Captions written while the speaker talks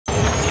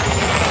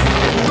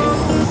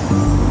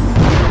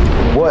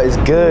What is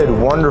good,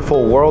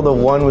 wonderful world of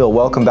one wheel?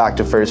 Welcome back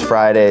to First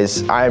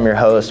Fridays. I am your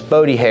host,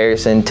 Bodhi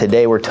Harrison.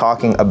 Today we're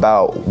talking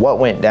about what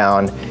went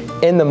down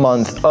in the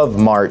month of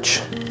March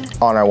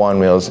on our one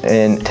wheels.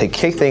 And to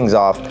kick things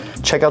off,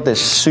 check out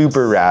this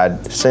super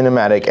rad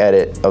cinematic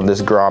edit of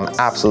this Grom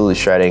absolutely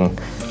shredding,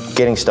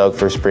 getting stoked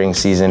for spring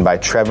season by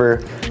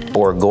Trevor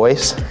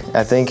Bourgeois,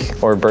 I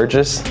think, or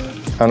Burgess.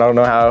 I don't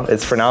know how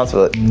it's pronounced,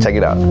 but check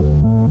it out.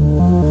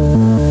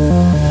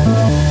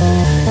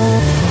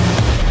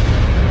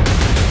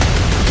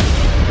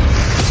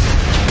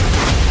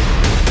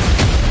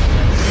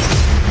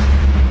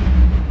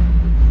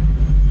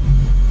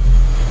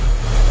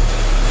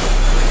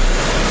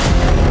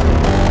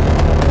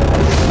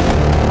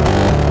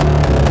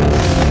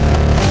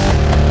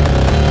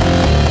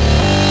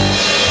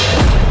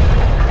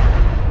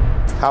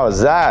 How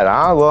was that,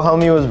 huh? Little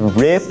homie was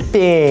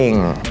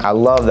ripping. I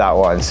love that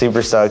one.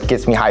 Super stoked.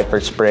 Gets me hyped for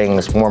spring.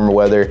 This warmer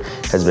weather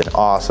has been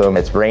awesome.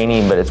 It's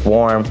rainy, but it's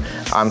warm.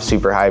 I'm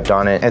super hyped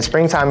on it. And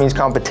springtime means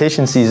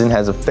competition season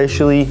has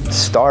officially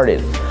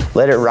started.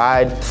 Let It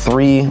Ride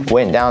 3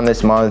 went down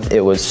this month.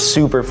 It was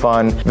super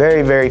fun.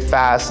 Very, very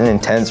fast and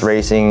intense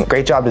racing.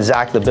 Great job to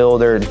Zach the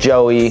Builder,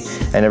 Joey,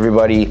 and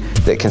everybody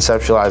that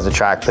conceptualized the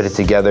track, put it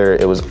together.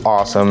 It was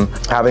awesome.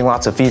 Having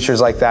lots of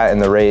features like that in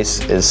the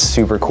race is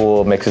super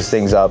cool. Mixes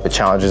things up. It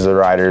challenges the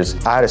riders.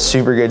 I had a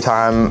super good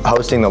time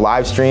hosting the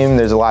live stream.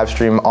 There's a live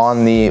stream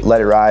on the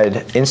Let It Ride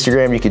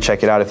Instagram. You can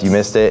check it out if you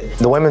missed it.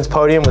 The women's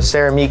podium was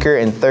Sarah Meeker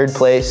in 3rd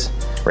place,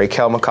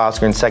 Raquel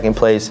McCosker in 2nd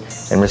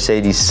place, and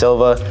Mercedes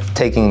Silva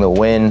taking the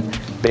win.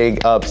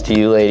 Big ups to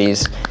you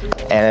ladies.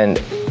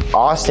 And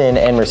Austin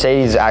and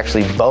Mercedes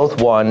actually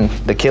both won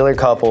the killer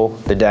couple,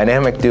 the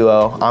dynamic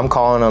duo. I'm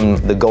calling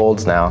them the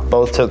golds now.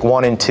 Both took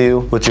 1 and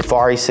 2, with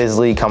Jafari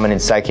Sisley coming in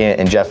 2nd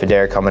and Jeff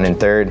Adair coming in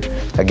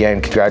 3rd.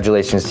 Again,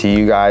 congratulations to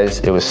you guys.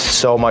 It was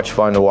so much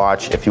fun to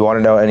watch. If you want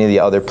to know any of the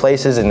other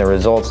places and the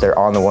results, they're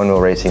on the One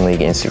Wheel Racing League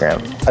Instagram.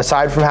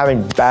 Aside from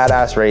having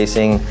badass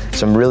racing,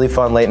 some really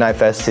fun late night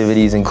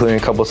festivities, including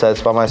a couple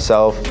sets by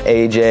myself,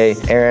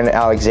 AJ, Aaron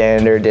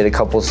Alexander did a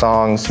couple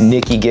songs,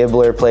 Nikki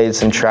Gibbler played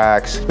some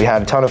tracks. We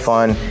had a ton of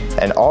fun,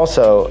 and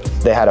also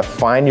they had a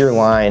find your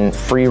line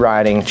free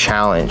riding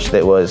challenge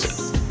that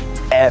was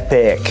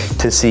epic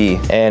to see,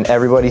 and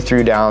everybody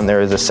threw down. There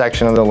was a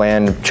section of the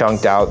land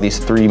chunked out, these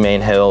 3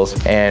 main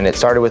hills, and it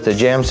started with a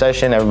jam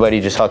session,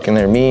 everybody just hucking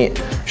their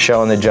meat,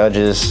 showing the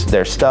judges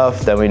their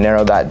stuff. Then we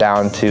narrowed that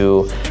down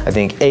to I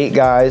think 8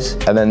 guys,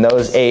 and then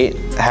those 8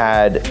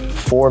 had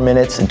 4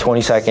 minutes and 20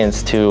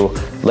 seconds to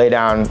lay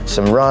down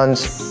some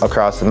runs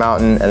across the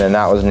mountain, and then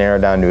that was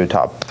narrowed down to a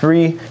top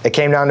 3. It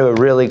came down to a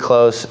really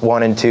close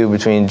 1 and 2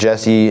 between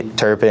Jesse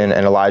Turpin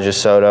and Elijah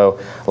Soto.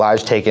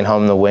 Elijah taking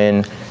home the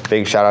win.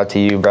 Big shout out to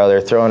you,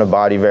 brother, throwing a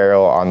body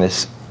barrel on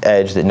this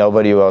edge that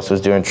nobody else was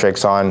doing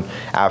tricks on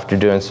after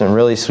doing some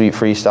really sweet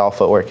freestyle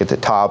footwork at the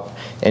top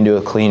into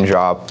a clean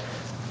drop.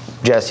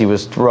 Jesse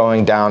was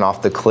throwing down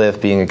off the cliff,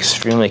 being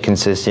extremely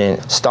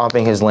consistent,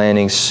 stomping his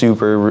landing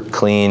super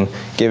clean,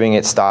 giving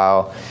it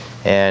style,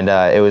 and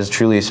it was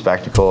truly a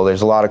spectacle.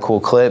 There's a lot of cool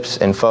clips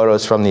and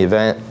photos from the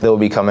event that will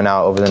be coming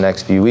out over the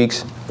next few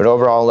weeks. But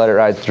overall, Let It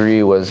Ride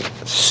 3 was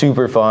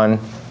super fun.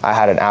 I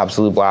had an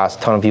absolute blast.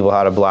 A ton of people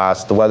had a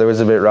blast. The weather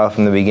was a bit rough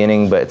in the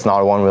beginning, but it's not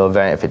a one-wheel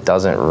event if it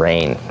doesn't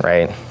rain,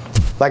 right?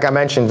 Like I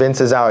mentioned, Vince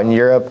is out in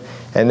Europe,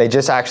 and they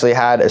just actually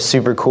had a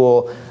super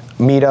cool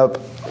meetup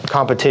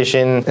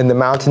competition in the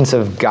mountains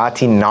of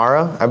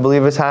Gatinara, I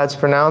believe is how it's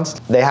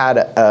pronounced. They had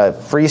a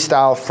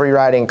freestyle free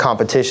riding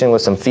competition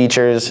with some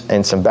features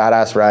and some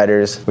badass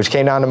riders, which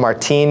came down to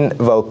Martin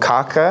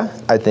Vokaka,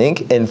 I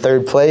think, in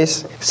 3rd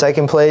place.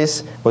 2nd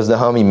place was the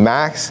homie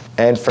Max,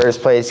 and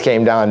 1st place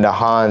came down to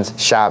Hans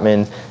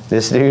Chapman.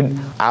 This dude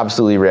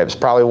absolutely rips.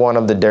 Probably one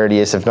of the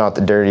dirtiest, if not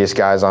the dirtiest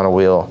guys on a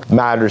wheel.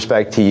 Mad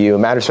respect to you.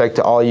 Mad respect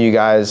to all you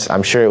guys.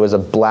 I'm sure it was a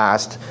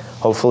blast.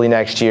 Hopefully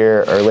next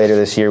year or later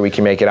this year, we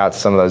can make it out to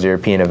some of those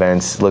European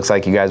events. Looks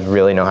like you guys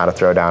really know how to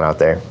throw down out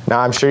there. Now,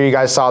 I'm sure you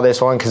guys saw this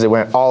one because it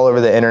went all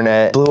over the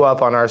internet, blew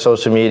up on our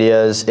social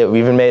medias. We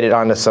even made it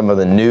onto some of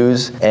the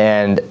news,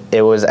 and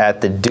it was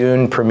at the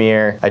Dune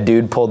premiere. A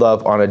dude pulled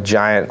up on a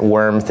giant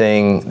worm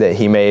thing that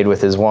he made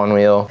with his one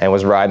wheel and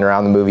was riding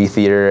around the movie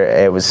theater.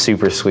 It was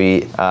super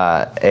sweet.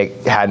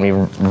 It had me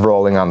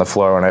rolling on the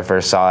floor when I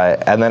first saw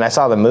it. And then I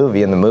saw the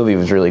movie, and the movie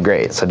was really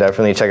great. So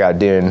definitely check out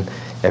Dune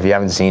if you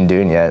haven't seen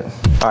Dune yet.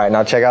 All right,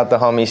 now check out the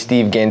homie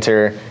Steve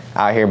Ginter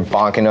out here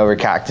bonking over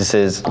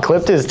cactuses.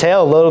 Clipped his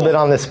tail a little bit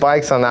on the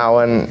spikes on that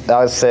one. That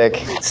was sick,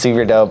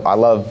 super dope. I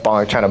love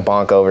trying to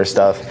bonk over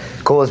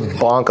stuff. Coolest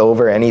bonk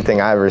over anything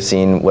I've ever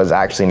seen was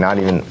actually not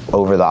even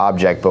over the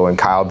object, but when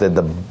Kyle did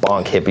the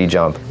bonk hippie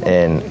jump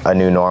in A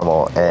New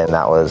Normal, and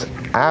that was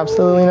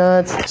absolutely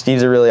nuts.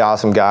 Steve's a really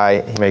awesome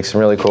guy. He makes some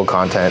really cool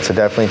content, so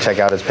definitely check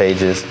out his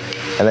pages.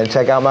 And then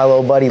check out my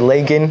little buddy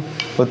Lincoln.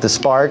 with the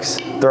sparks,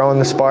 throwing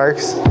the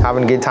sparks,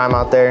 having a good time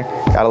out there.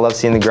 Gotta love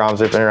seeing the Groms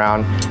ripping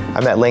around.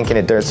 I met Lincoln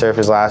at Dirt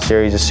Surfers last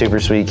year. He's a super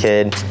sweet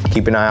kid.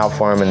 Keep an eye out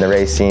for him in the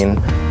race scene.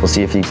 We'll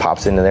see if he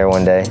pops into there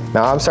one day.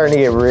 Now I'm starting to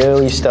get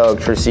really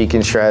stoked for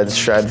Seeking Shreds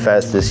Shred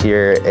Fest this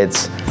year.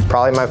 It's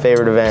probably my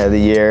favorite event of the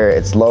year.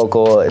 It's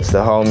local, it's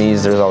the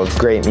homies, there's always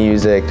great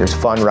music, there's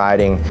fun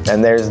riding,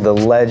 and there's the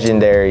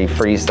legendary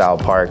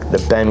freestyle park,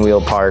 the Ben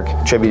Wheel Park,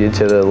 attributed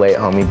to the late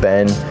homie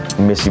Ben.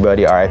 Miss you,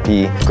 buddy,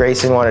 RIP.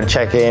 Grayson wanted to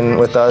check in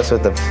with us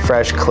with a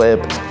fresh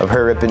clip of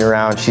her ripping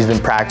around. She's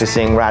been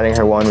practicing riding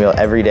her one wheel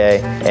every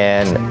day,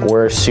 and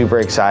we're super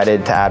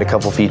excited to add a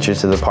couple features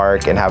to the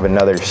park and have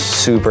another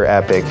super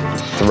epic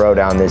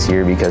throwdown this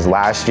year, because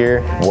last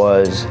year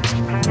was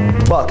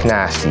buck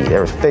nasty.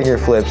 There was finger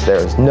flips,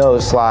 there was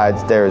nose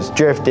slides, there was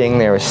drifting,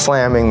 there was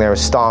slamming, there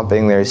was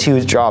stomping, there was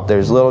huge drop,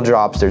 there's little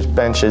drops, there's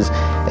benches.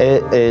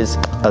 It is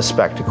a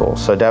spectacle.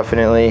 So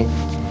definitely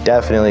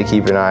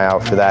keep an eye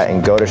out for that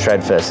and go to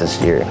Shredfest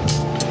this year,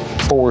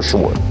 for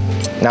sure.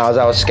 Now, as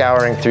I was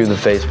scouring through the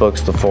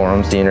Facebooks, the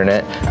forums, the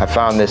internet, I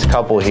found this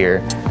couple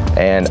here,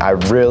 and I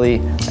really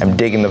am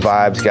digging the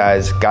vibes,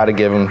 guys. Gotta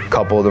give them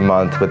couple of the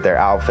month with their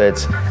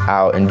outfits,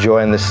 out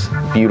enjoying this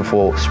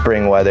beautiful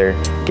spring weather,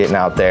 getting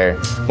out there.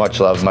 Much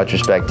love, much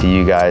respect to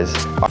you guys.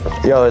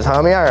 Yo, is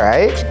homie all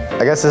right?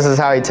 I guess this is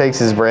how he takes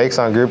his breaks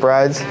on group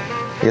rides.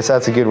 I guess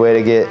that's a good way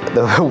to get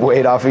the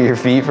weight off of your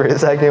feet for a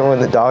second when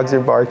the dogs are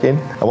barking.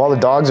 And while the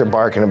dogs are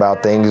barking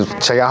about things,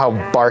 check out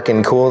how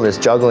barking cool this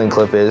juggling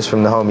clip is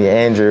from the homie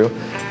Andrew.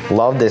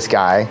 Love this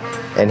guy.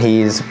 And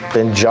he's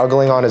been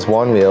juggling on his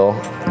one wheel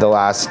the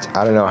last,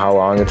 I don't know how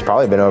long, it's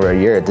probably been over a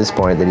year at this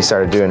point that he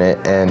started doing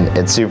it, and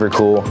it's super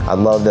cool. I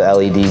love the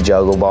LED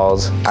juggle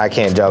balls. I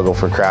can't juggle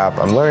for crap.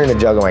 I'm learning to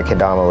juggle my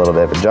kendama a little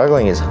bit, but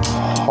juggling is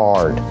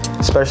hard,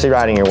 especially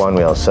riding your one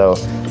wheel. So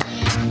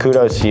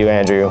kudos to you,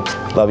 Andrew.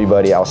 Love you,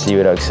 buddy. I'll see you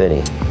at Oak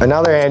City.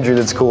 Another Andrew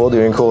that's cool,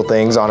 doing cool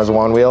things on his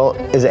one wheel,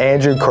 is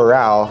Andrew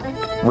Corral,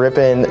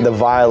 ripping the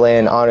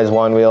violin on his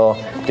one wheel.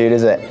 Dude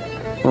is a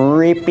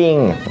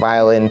ripping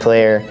violin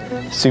player.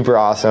 Super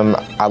awesome.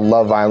 I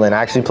love violin.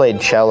 I actually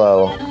played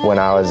cello when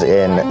I was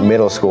in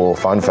middle school,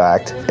 fun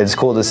fact. It's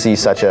cool to see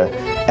such a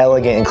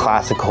elegant and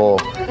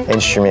classical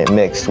instrument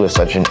mixed with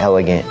such an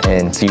elegant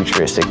and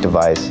futuristic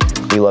device.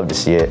 We love to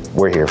see it.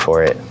 We're here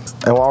for it.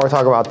 And while we're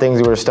talking about things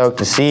we were stoked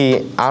to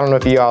see, I don't know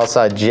if you all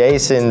saw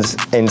Jason's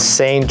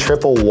insane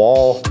triple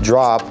wall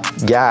drop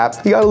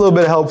gap. He got a little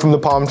bit of help from the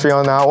palm tree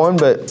on that one,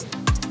 but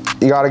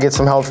you gotta get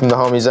some help from the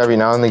homies every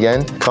now and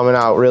again. Coming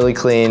out really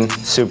clean,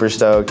 super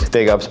stoked.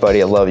 Big ups,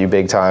 buddy, I love you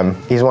big time.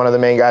 He's one of the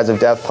main guys of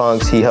Def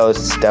Punks. He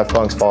hosts Def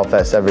Punks Fall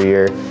Fest every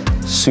year.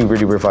 Super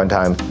duper fun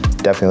time.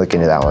 Definitely look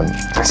into that one.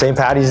 St.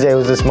 Patty's Day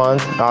was this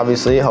month,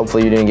 obviously.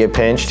 Hopefully you didn't get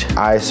pinched.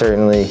 I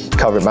certainly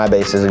covered my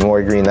bases and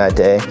wore green that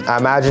day. I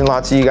imagine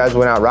lots of you guys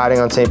went out riding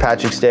on St.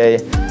 Patrick's Day.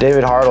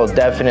 David Hartle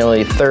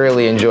definitely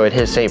thoroughly enjoyed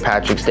his St.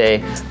 Patrick's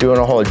Day, doing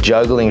a whole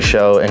juggling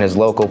show in his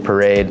local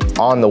parade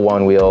on the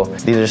one wheel.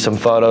 These are some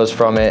photos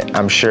from it.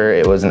 I'm sure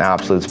it was an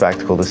absolute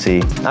spectacle to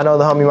see. I know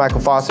the homie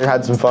Michael Foster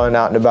had some fun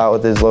out and about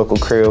with his local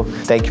crew.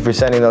 Thank you for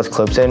sending those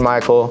clips in,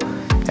 Michael.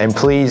 And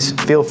please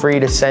feel free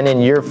to send in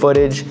your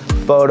footage,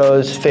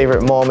 photos,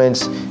 favorite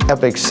moments,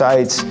 epic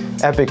sights,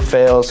 epic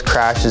fails,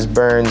 crashes,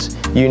 burns,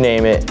 you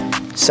name it.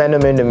 Send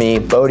them in to me,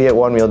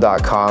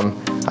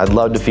 bodhi@onewheel.com. I'd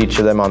love to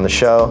feature them on the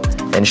show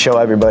and show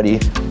everybody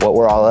what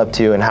we're all up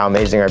to and how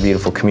amazing our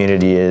beautiful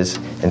community is,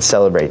 and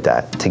celebrate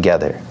that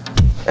together.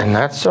 And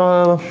that's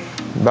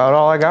about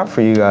all I got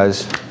for you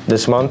guys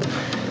this month.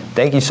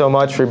 Thank you so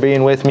much for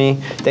being with me.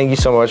 Thank you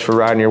so much for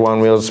riding your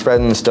one wheels,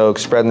 spreading the stoke,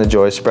 spreading the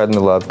joy, spreading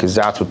the love, because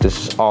that's what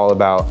this is all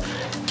about.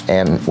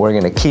 And we're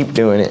gonna keep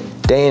doing it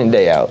day in and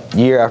day out,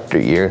 year after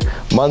year,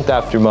 month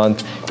after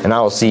month. And I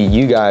will see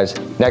you guys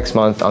next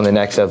month on the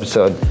next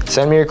episode.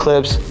 Send me your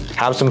clips,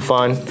 have some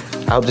fun.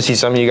 I hope to see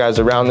some of you guys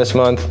around this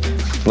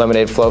month.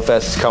 Lemonade Flow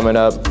Fest is coming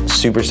up,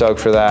 super stoked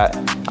for that.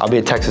 I'll be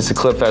at Texas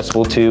Eclipse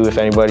Festival too, if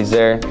anybody's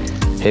there.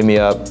 Hit me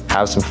up,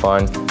 have some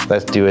fun.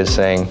 Let's do his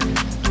thing.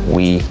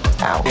 We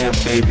out. Yeah,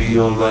 baby,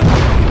 you're like